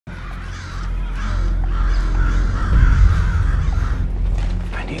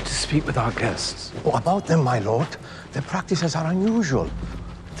speak with our guests. Oh, about them, my lord. Their practices are unusual.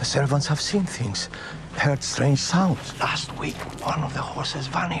 The servants have seen things, heard strange sounds. Last week, one of the horses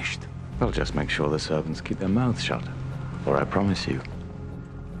vanished. Well, just make sure the servants keep their mouths shut, or I promise you,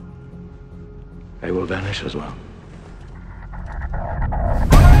 they will vanish as well.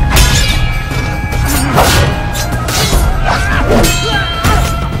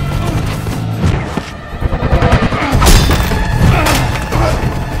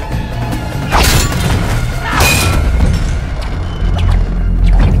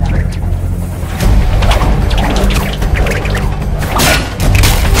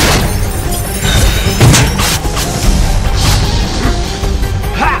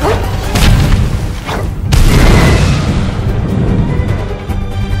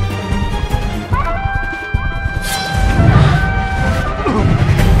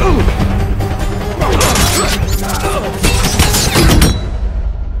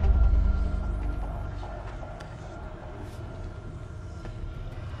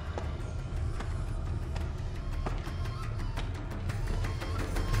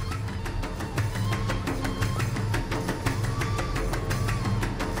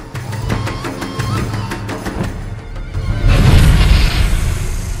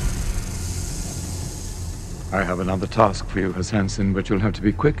 I have another task for you, Hassansin, but you'll have to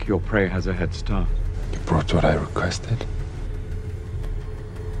be quick. Your prey has a head start. You brought what I requested?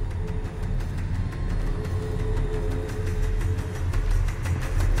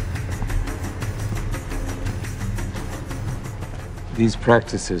 These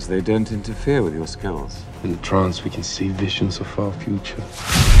practices, they don't interfere with your skills. In trance, we can see visions of our future.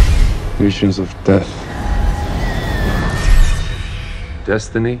 Visions of death.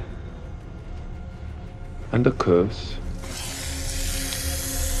 Destiny. And a curse.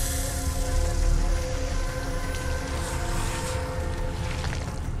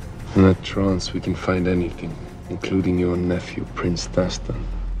 In that trance, we can find anything, including your nephew, Prince Dastan.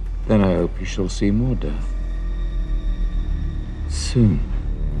 Then I hope you shall see more death. Soon.